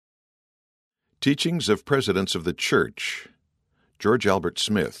Teachings of Presidents of the Church, George Albert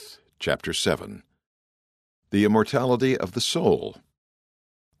Smith, Chapter 7. The Immortality of the Soul.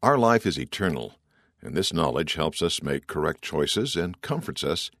 Our life is eternal, and this knowledge helps us make correct choices and comforts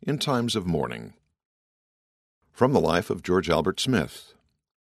us in times of mourning. From the life of George Albert Smith.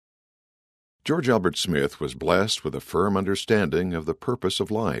 George Albert Smith was blessed with a firm understanding of the purpose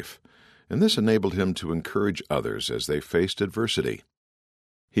of life, and this enabled him to encourage others as they faced adversity.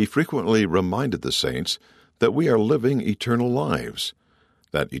 He frequently reminded the saints that we are living eternal lives,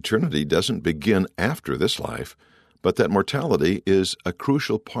 that eternity doesn't begin after this life, but that mortality is a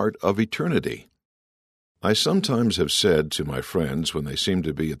crucial part of eternity. I sometimes have said to my friends when they seem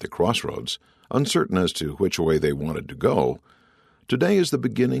to be at the crossroads, uncertain as to which way they wanted to go, today is the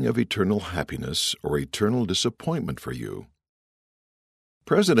beginning of eternal happiness or eternal disappointment for you.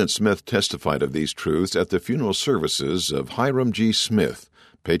 President Smith testified of these truths at the funeral services of Hiram G. Smith,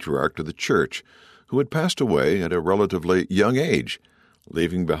 patriarch of the church, who had passed away at a relatively young age,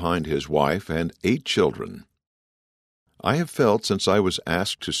 leaving behind his wife and 8 children. I have felt since I was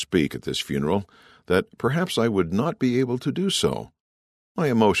asked to speak at this funeral that perhaps I would not be able to do so. My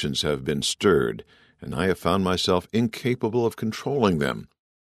emotions have been stirred, and I have found myself incapable of controlling them.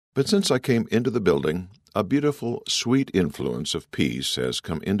 But since I came into the building, a beautiful, sweet influence of peace has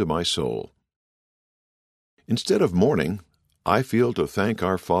come into my soul. Instead of mourning, I feel to thank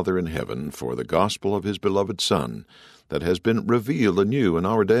our Father in heaven for the gospel of His beloved Son that has been revealed anew in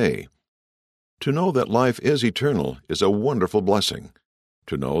our day. To know that life is eternal is a wonderful blessing.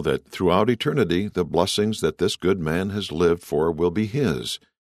 To know that throughout eternity the blessings that this good man has lived for will be his.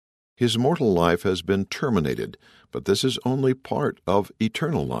 His mortal life has been terminated, but this is only part of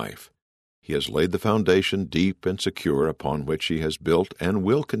eternal life. He has laid the foundation deep and secure upon which he has built and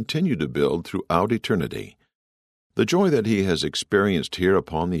will continue to build throughout eternity. The joy that he has experienced here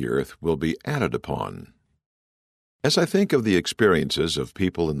upon the earth will be added upon. As I think of the experiences of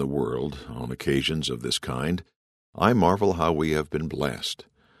people in the world on occasions of this kind, I marvel how we have been blessed.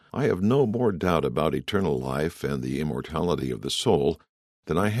 I have no more doubt about eternal life and the immortality of the soul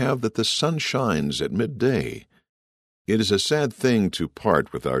than I have that the sun shines at midday. It is a sad thing to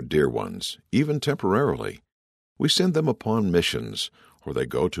part with our dear ones, even temporarily. We send them upon missions, or they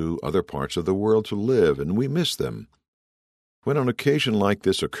go to other parts of the world to live, and we miss them. When an occasion like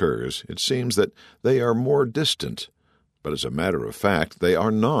this occurs, it seems that they are more distant, but as a matter of fact, they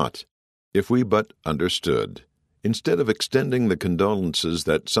are not, if we but understood. Instead of extending the condolences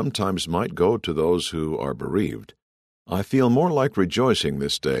that sometimes might go to those who are bereaved, I feel more like rejoicing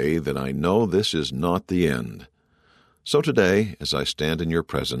this day that I know this is not the end. So today, as I stand in your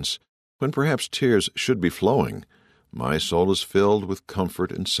presence, when perhaps tears should be flowing, my soul is filled with comfort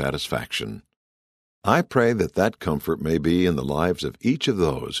and satisfaction. I pray that that comfort may be in the lives of each of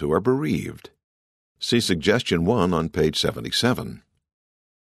those who are bereaved. See Suggestion 1 on page 77.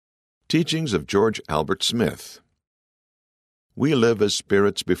 Teachings of George Albert Smith. We live as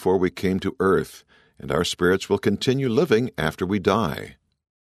spirits before we came to earth, and our spirits will continue living after we die.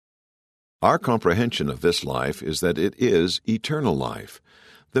 Our comprehension of this life is that it is eternal life,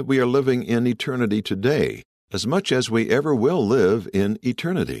 that we are living in eternity today, as much as we ever will live in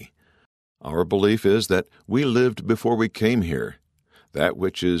eternity. Our belief is that we lived before we came here. That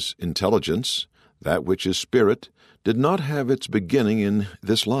which is intelligence, that which is spirit, did not have its beginning in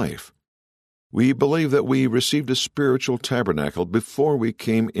this life. We believe that we received a spiritual tabernacle before we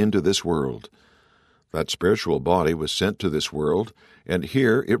came into this world. That spiritual body was sent to this world, and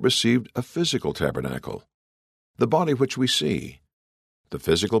here it received a physical tabernacle, the body which we see. The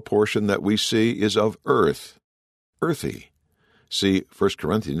physical portion that we see is of earth, earthy. See 1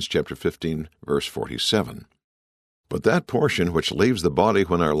 Corinthians chapter 15, verse 47. But that portion which leaves the body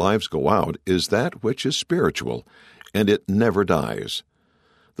when our lives go out is that which is spiritual, and it never dies.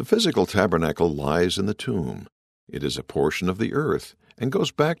 The physical tabernacle lies in the tomb. It is a portion of the earth, and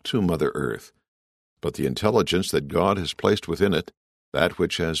goes back to Mother Earth. But the intelligence that God has placed within it, that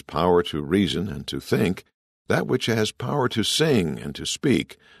which has power to reason and to think, that which has power to sing and to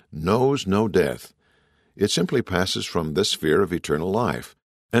speak, knows no death. It simply passes from this sphere of eternal life,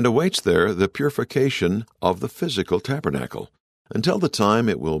 and awaits there the purification of the physical tabernacle, until the time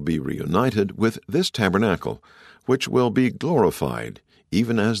it will be reunited with this tabernacle, which will be glorified,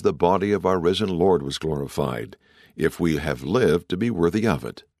 even as the body of our risen Lord was glorified, if we have lived to be worthy of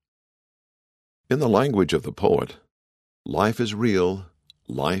it. In the language of the poet, life is real,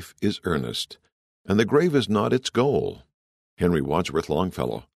 life is earnest, and the grave is not its goal. Henry Wadsworth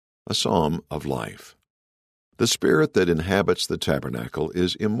Longfellow, A Psalm of Life. The spirit that inhabits the tabernacle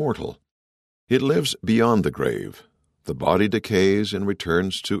is immortal. It lives beyond the grave. The body decays and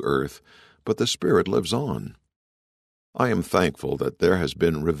returns to earth, but the Spirit lives on. I am thankful that there has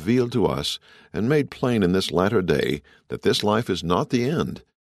been revealed to us and made plain in this latter day that this life is not the end,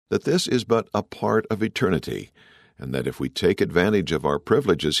 that this is but a part of eternity, and that if we take advantage of our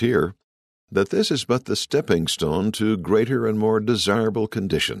privileges here, that this is but the stepping stone to greater and more desirable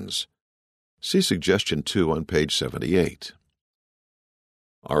conditions. See Suggestion 2 on page 78.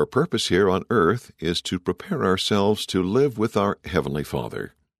 Our purpose here on earth is to prepare ourselves to live with our Heavenly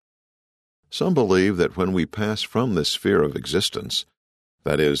Father. Some believe that when we pass from this sphere of existence,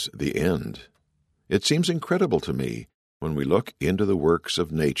 that is, the end. It seems incredible to me when we look into the works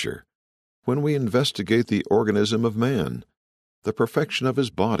of nature, when we investigate the organism of man, the perfection of his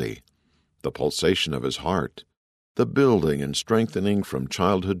body, the pulsation of his heart, the building and strengthening from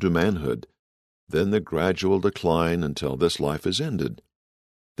childhood to manhood, then the gradual decline until this life is ended,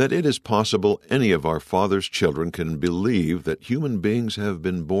 that it is possible any of our Father's children can believe that human beings have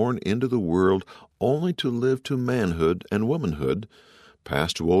been born into the world only to live to manhood and womanhood,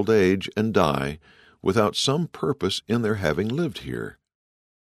 pass to old age and die, without some purpose in their having lived here.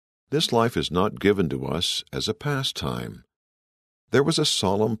 This life is not given to us as a pastime. There was a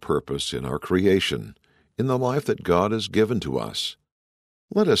solemn purpose in our creation, in the life that God has given to us.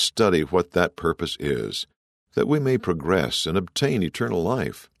 Let us study what that purpose is, that we may progress and obtain eternal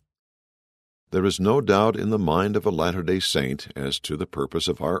life. There is no doubt in the mind of a Latter-day Saint as to the purpose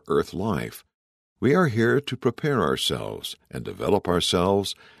of our earth life. We are here to prepare ourselves and develop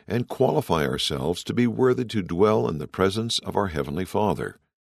ourselves and qualify ourselves to be worthy to dwell in the presence of our Heavenly Father.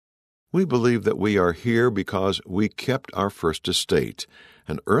 We believe that we are here because we kept our first estate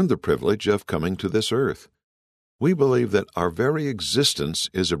and earned the privilege of coming to this earth. We believe that our very existence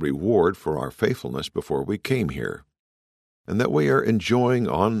is a reward for our faithfulness before we came here, and that we are enjoying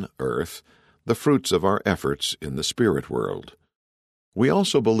on earth the fruits of our efforts in the spirit world. We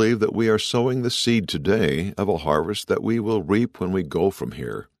also believe that we are sowing the seed today of a harvest that we will reap when we go from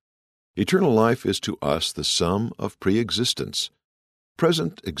here. Eternal life is to us the sum of pre-existence,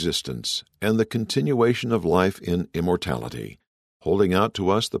 present existence, and the continuation of life in immortality, holding out to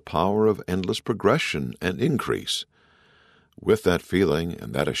us the power of endless progression and increase. With that feeling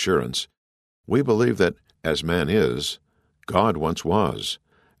and that assurance, we believe that as man is, God once was,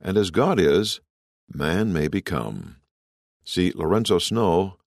 and as God is, man may become. See Lorenzo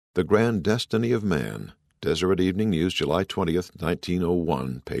Snow, The Grand Destiny of Man, Deseret Evening News, July 20th,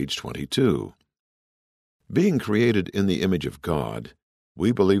 1901, page 22. Being created in the image of God,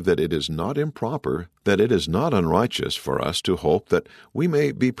 we believe that it is not improper, that it is not unrighteous for us to hope that we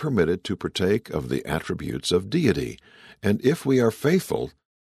may be permitted to partake of the attributes of deity, and if we are faithful,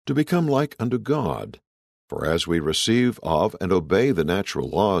 to become like unto God. For as we receive of and obey the natural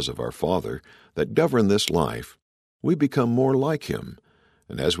laws of our Father that govern this life, we become more like Him,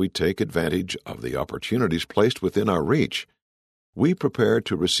 and as we take advantage of the opportunities placed within our reach, we prepare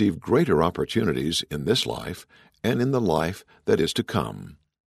to receive greater opportunities in this life and in the life that is to come.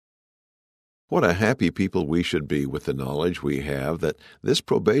 What a happy people we should be with the knowledge we have that this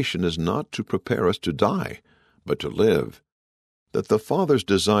probation is not to prepare us to die, but to live, that the Father's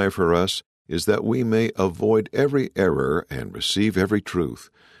desire for us is that we may avoid every error and receive every truth,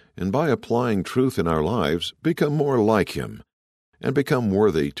 and by applying truth in our lives become more like Him, and become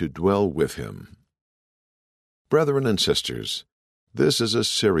worthy to dwell with Him. Brethren and sisters, this is a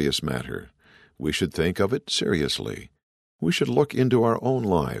serious matter. We should think of it seriously. We should look into our own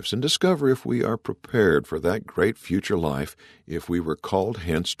lives and discover if we are prepared for that great future life if we were called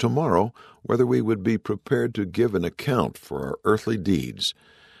hence tomorrow, whether we would be prepared to give an account for our earthly deeds,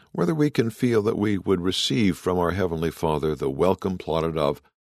 whether we can feel that we would receive from our Heavenly Father the welcome plaudit of,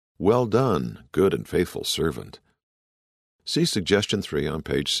 "Well done, good and faithful servant." See Suggestion 3 on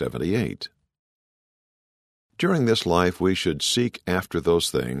page 78. During this life we should seek after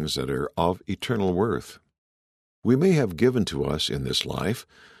those things that are of eternal worth. We may have given to us in this life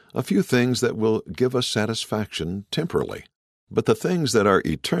a few things that will give us satisfaction temporarily, but the things that are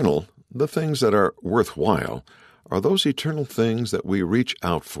eternal, the things that are worthwhile, are those eternal things that we reach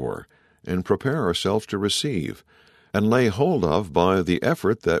out for and prepare ourselves to receive, and lay hold of by the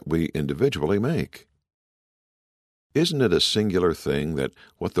effort that we individually make. Isn't it a singular thing that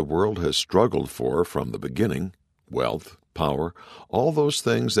what the world has struggled for from the beginning, wealth, power, all those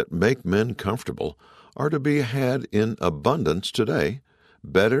things that make men comfortable, are to be had in abundance today,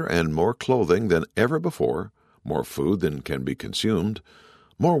 better and more clothing than ever before, more food than can be consumed,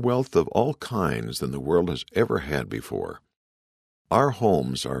 more wealth of all kinds than the world has ever had before. Our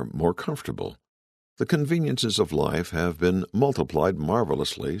homes are more comfortable. The conveniences of life have been multiplied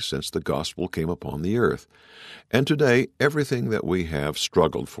marvelously since the gospel came upon the earth, and today everything that we have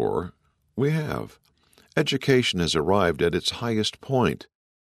struggled for, We have. Education has arrived at its highest point.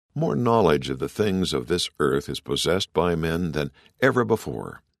 More knowledge of the things of this earth is possessed by men than ever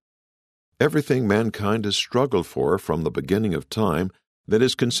before. Everything mankind has struggled for from the beginning of time that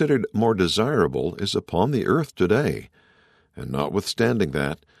is considered more desirable is upon the earth today, and notwithstanding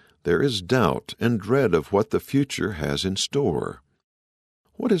that, there is doubt and dread of what the future has in store.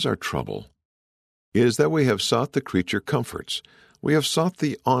 What is our trouble? It is that we have sought the creature comforts, we have sought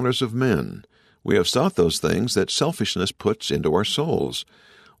the honors of men, we have sought those things that selfishness puts into our souls.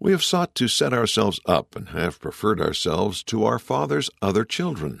 We have sought to set ourselves up and have preferred ourselves to our Father's other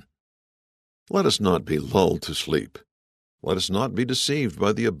children. Let us not be lulled to sleep. Let us not be deceived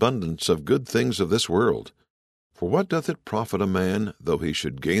by the abundance of good things of this world. For what doth it profit a man, though he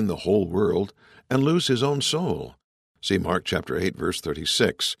should gain the whole world, and lose his own soul? See Mark chapter 8, verse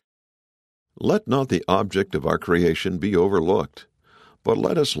 36. Let not the object of our creation be overlooked, but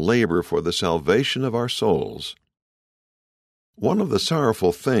let us labor for the salvation of our souls. One of the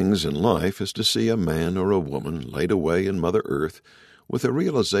sorrowful things in life is to see a man or a woman laid away in Mother Earth with a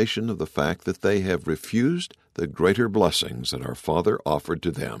realization of the fact that they have refused the greater blessings that our Father offered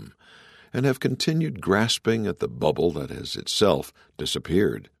to them, and have continued grasping at the bubble that has itself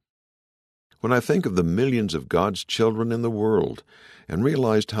disappeared. When I think of the millions of God's children in the world, and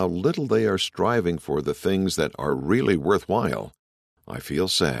realized how little they are striving for the things that are really worthwhile, I feel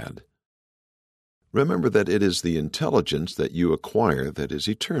sad. Remember that it is the intelligence that you acquire that is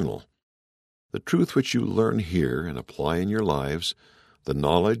eternal. The truth which you learn here and apply in your lives, the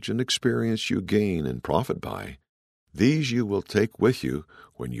knowledge and experience you gain and profit by, these you will take with you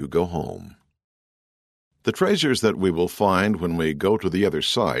when you go home. The treasures that we will find when we go to the other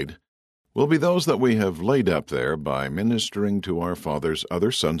side will be those that we have laid up there by ministering to our Father's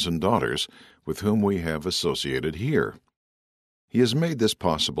other sons and daughters with whom we have associated here. He has made this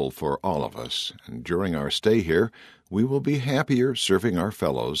possible for all of us, and during our stay here, we will be happier serving our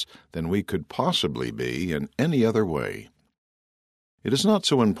fellows than we could possibly be in any other way. It is not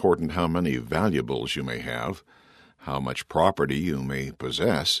so important how many valuables you may have, how much property you may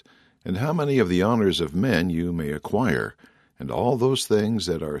possess, and how many of the honors of men you may acquire, and all those things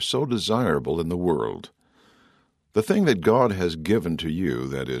that are so desirable in the world. The thing that God has given to you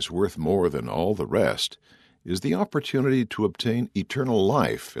that is worth more than all the rest is the opportunity to obtain eternal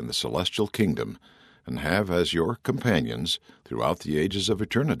life in the celestial kingdom, and have as your companions, throughout the ages of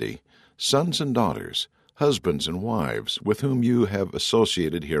eternity, sons and daughters, husbands and wives, with whom you have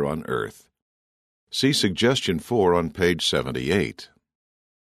associated here on earth. See Suggestion 4 on page 78.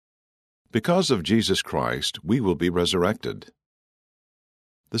 Because of Jesus Christ, we will be resurrected.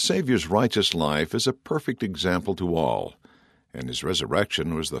 The Savior's righteous life is a perfect example to all, and his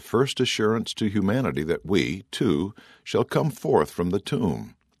resurrection was the first assurance to humanity that we, too, shall come forth from the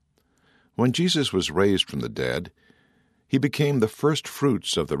tomb. When Jesus was raised from the dead, he became the first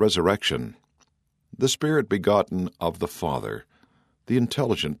fruits of the resurrection, the Spirit begotten of the Father, the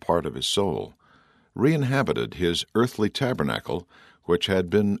intelligent part of his soul, re-inhabited his earthly tabernacle, which had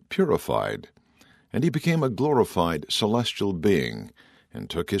been purified, and he became a glorified celestial being, and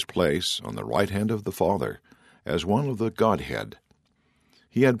took his place on the right hand of the Father, as one of the Godhead.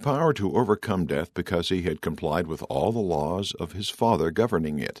 He had power to overcome death because he had complied with all the laws of his Father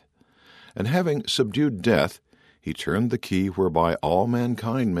governing it. And having subdued death, he turned the key whereby all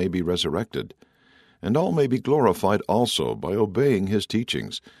mankind may be resurrected, and all may be glorified also by obeying his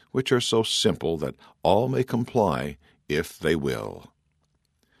teachings, which are so simple that all may comply if they will.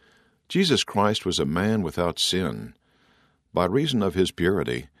 Jesus Christ was a man without sin. By reason of his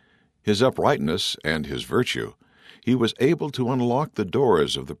purity, his uprightness, and his virtue, he was able to unlock the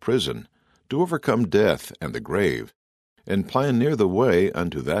doors of the prison, to overcome death and the grave, and pioneer the way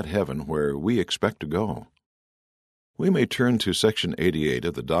unto that heaven where we expect to go. We may turn to section 88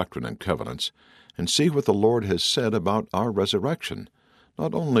 of the Doctrine and Covenants and see what the Lord has said about our resurrection,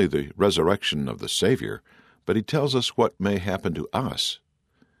 not only the resurrection of the Savior, but he tells us what may happen to us.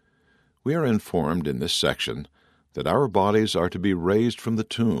 We are informed in this section that our bodies are to be raised from the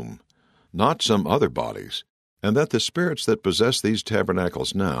tomb, not some other bodies, and that the spirits that possess these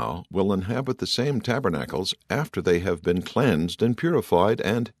tabernacles now will inhabit the same tabernacles after they have been cleansed and purified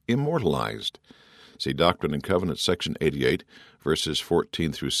and immortalized. See Doctrine and Covenants, section 88, verses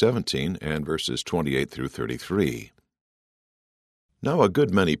 14 through 17, and verses 28 through 33. Now a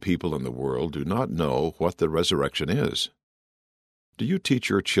good many people in the world do not know what the resurrection is. Do you teach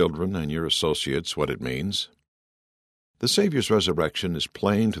your children and your associates what it means? The Savior's resurrection is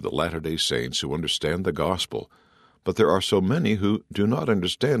plain to the Latter-day Saints who understand the gospel, but there are so many who do not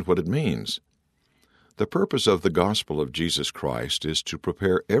understand what it means. The purpose of the gospel of Jesus Christ is to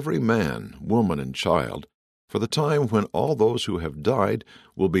prepare every man, woman, and child for the time when all those who have died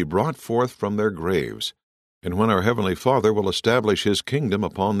will be brought forth from their graves, and when our Heavenly Father will establish His kingdom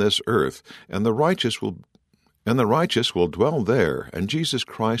upon this earth, and the righteous will dwell there, and Jesus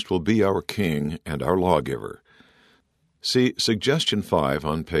Christ will be our King and our lawgiver. See Suggestion 5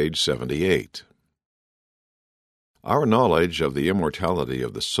 on page 78. Our knowledge of the immortality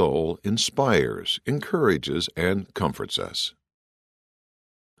of the soul inspires, encourages, and comforts us.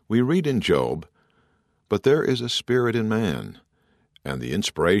 We read in Job, "But there is a spirit in man, and the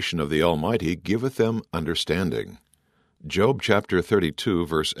inspiration of the Almighty giveth them understanding." Job chapter 32,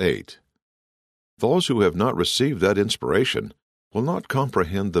 verse 8. Those who have not received that inspiration will not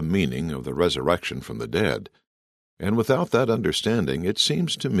comprehend the meaning of the resurrection from the dead, and without that understanding, it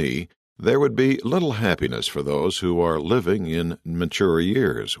seems to me, there would be little happiness for those who are living in mature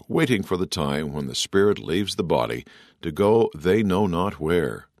years, waiting for the time when the spirit leaves the body to go they know not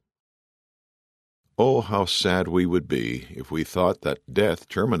where. Oh, how sad we would be if we thought that death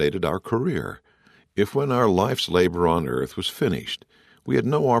terminated our career, if when our life's labor on earth was finished, we had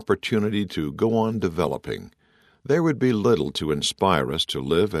no opportunity to go on developing. There would be little to inspire us to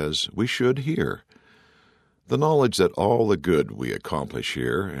live as we should here. The knowledge that all the good we accomplish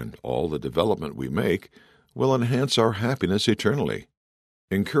here and all the development we make will enhance our happiness eternally,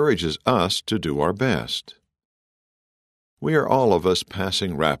 encourages us to do our best. We are all of us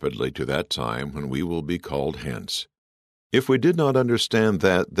passing rapidly to that time when we will be called hence. If we did not understand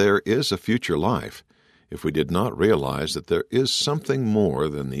that there is a future life, if we did not realize that there is something more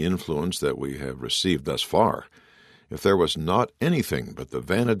than the influence that we have received thus far, if there was not anything but the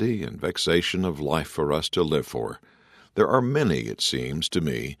vanity and vexation of life for us to live for, there are many, it seems to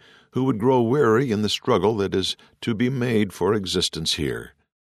me, who would grow weary in the struggle that is to be made for existence here.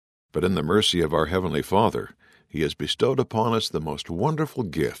 But in the mercy of our Heavenly Father, He has bestowed upon us the most wonderful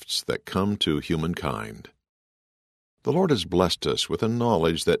gifts that come to humankind. The Lord has blessed us with a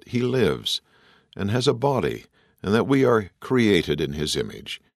knowledge that He lives, and has a body, and that we are created in His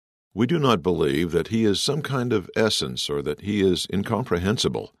image. We do not believe that He is some kind of essence or that He is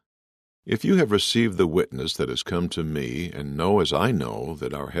incomprehensible. If you have received the witness that has come to me, and know as I know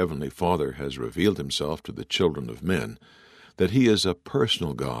that our Heavenly Father has revealed Himself to the children of men, that He is a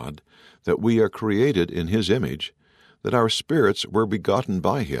personal God, that we are created in His image, that our spirits were begotten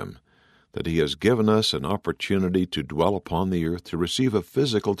by Him, that He has given us an opportunity to dwell upon the earth to receive a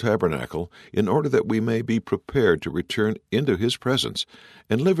physical tabernacle in order that we may be prepared to return into His presence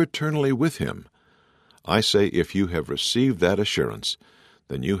and live eternally with Him. I say, if you have received that assurance,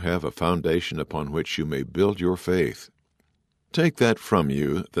 then you have a foundation upon which you may build your faith. Take that from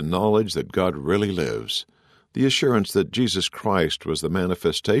you, the knowledge that God really lives, the assurance that Jesus Christ was the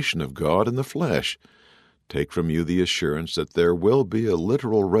manifestation of God in the flesh. Take from you the assurance that there will be a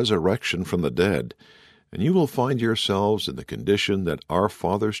literal resurrection from the dead, and you will find yourselves in the condition that our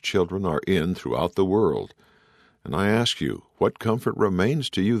Father's children are in throughout the world. And I ask you, what comfort remains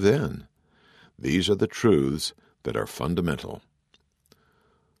to you then? These are the truths that are fundamental.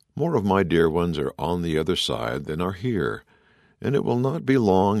 More of my dear ones are on the other side than are here, and it will not be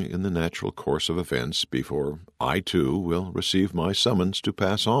long in the natural course of events before I, too, will receive my summons to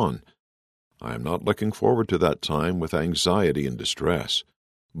pass on. I am not looking forward to that time with anxiety and distress,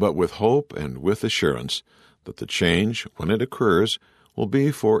 but with hope and with assurance that the change, when it occurs, will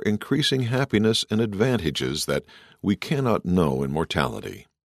be for increasing happiness and advantages that we cannot know in mortality.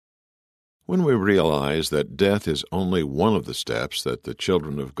 When we realize that death is only one of the steps that the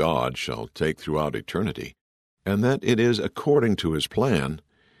children of God shall take throughout eternity, and that it is according to His plan,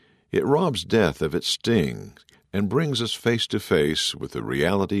 it robs death of its sting and brings us face to face with the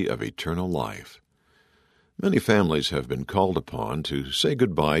reality of eternal life. Many families have been called upon to say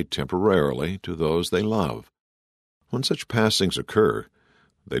goodbye temporarily to those they love. When such passings occur,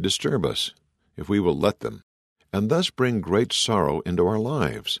 they disturb us, if we will let them, and thus bring great sorrow into our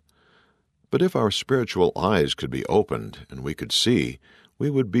lives. But if our spiritual eyes could be opened and we could see, we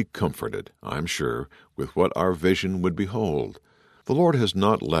would be comforted, I'm sure, with what our vision would behold. The Lord has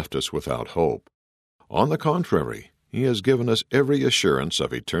not left us without hope. On the contrary, He has given us every assurance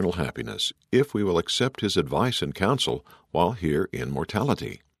of eternal happiness, if we will accept His advice and counsel while here in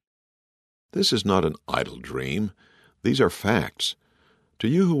mortality. This is not an idle dream. These are facts. To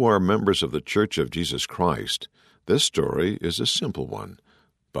you who are members of the Church of Jesus Christ, this story is a simple one,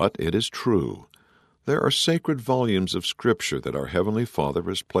 but it is true. There are sacred volumes of Scripture that our Heavenly Father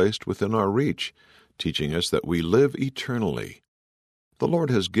has placed within our reach, teaching us that we live eternally. The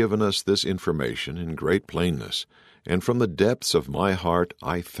Lord has given us this information in great plainness, and from the depths of my heart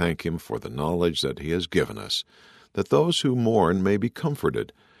I thank Him for the knowledge that He has given us, that those who mourn may be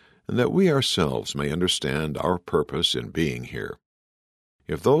comforted, and that we ourselves may understand our purpose in being here.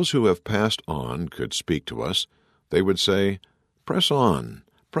 If those who have passed on could speak to us, they would say, press on,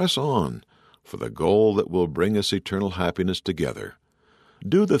 for the goal that will bring us eternal happiness together.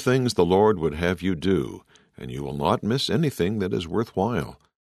 Do the things the Lord would have you do, and you will not miss anything that is worthwhile.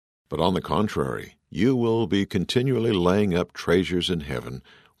 But on the contrary, you will be continually laying up treasures in heaven,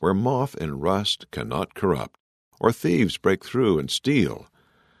 where moth and rust cannot corrupt, or thieves break through and steal.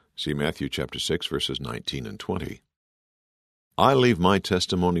 See Matthew chapter 6, verses 19 and 20. I leave my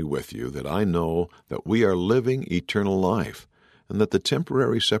testimony with you that I know that we are living eternal life, and that the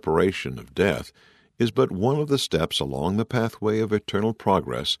temporary separation of death is but one of the steps along the pathway of eternal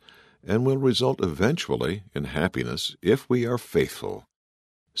progress, and will result eventually in happiness if we are faithful.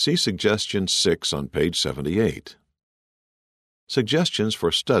 See Suggestion 6 on page 78. Suggestions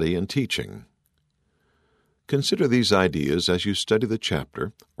for study and teaching. Consider these ideas as you study the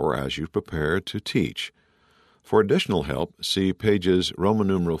chapter or as you prepare to teach. For additional help, see pages Roman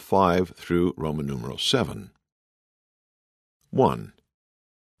numeral 5 through Roman numeral 7. 1.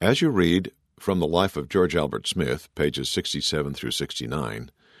 As you read From the Life of George Albert Smith, pages 67 through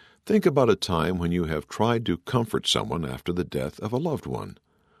 69, think about a time when you have tried to comfort someone after the death of a loved one.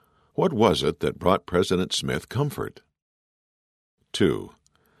 What was it that brought President Smith comfort? 2.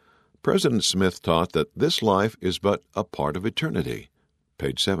 President Smith taught that this life is but a part of eternity.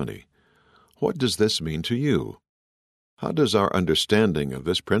 Page 70. What does this mean to you? How does our understanding of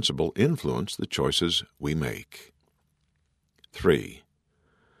this principle influence the choices we make? 3.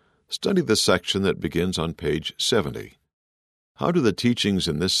 Study the section that begins on page 70. How do the teachings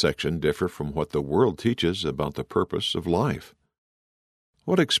in this section differ from what the world teaches about the purpose of life?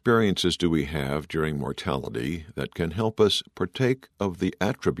 What experiences do we have during mortality that can help us partake of the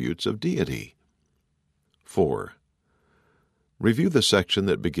attributes of deity? 4. Review the section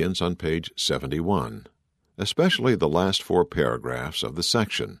that begins on page 71, especially the last 4 paragraphs of the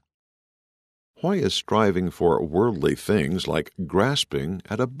section. Why is striving for worldly things like grasping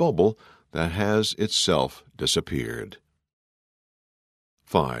at a bubble that has itself disappeared?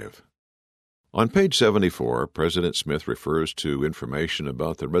 5. On page 74, President Smith refers to information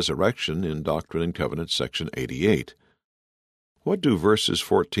about the resurrection in Doctrine and Covenants, section 88. What do verses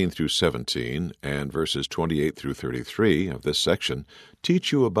 14 through 17 and verses 28 through 33 of this section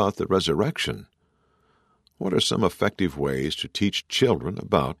teach you about the resurrection? What are some effective ways to teach children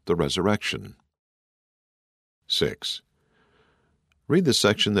about the resurrection? 6. Read the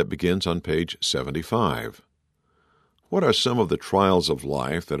section that begins on page 75. What are some of the trials of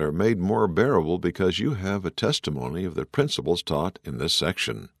life that are made more bearable because you have a testimony of the principles taught in this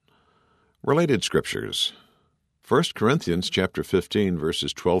section? Related scriptures. 1 Corinthians chapter 15,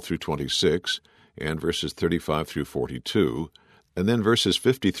 verses 12 through 26, and verses 35 through 42, and then verses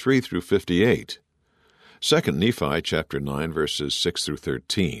 53 through 58. 2 Nephi chapter 9, verses 6 through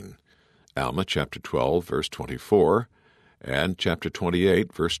 13. Alma chapter 12, verse 24, and chapter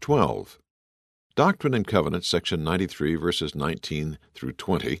 28, verse 12. Doctrine and Covenants, section 93, verses 19 through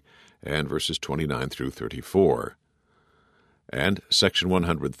 20, and verses 29 through 34. And section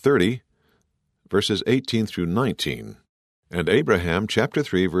 130, verses 18 through 19, and Abraham chapter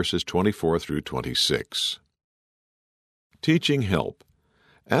 3, verses 24 through 26. Teaching help.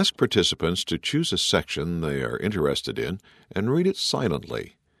 Ask participants to choose a section they are interested in and read it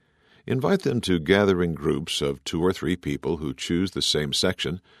silently. Invite them to gather in groups of 2 or 3 people who choose the same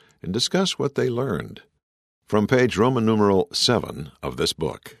section and discuss what they learned. From page Roman numeral 7 of this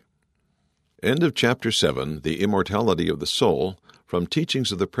book. End of chapter 7, The Immortality of the Soul, from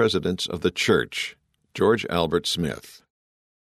Teachings of the Presidents of the Church, George Albert Smith.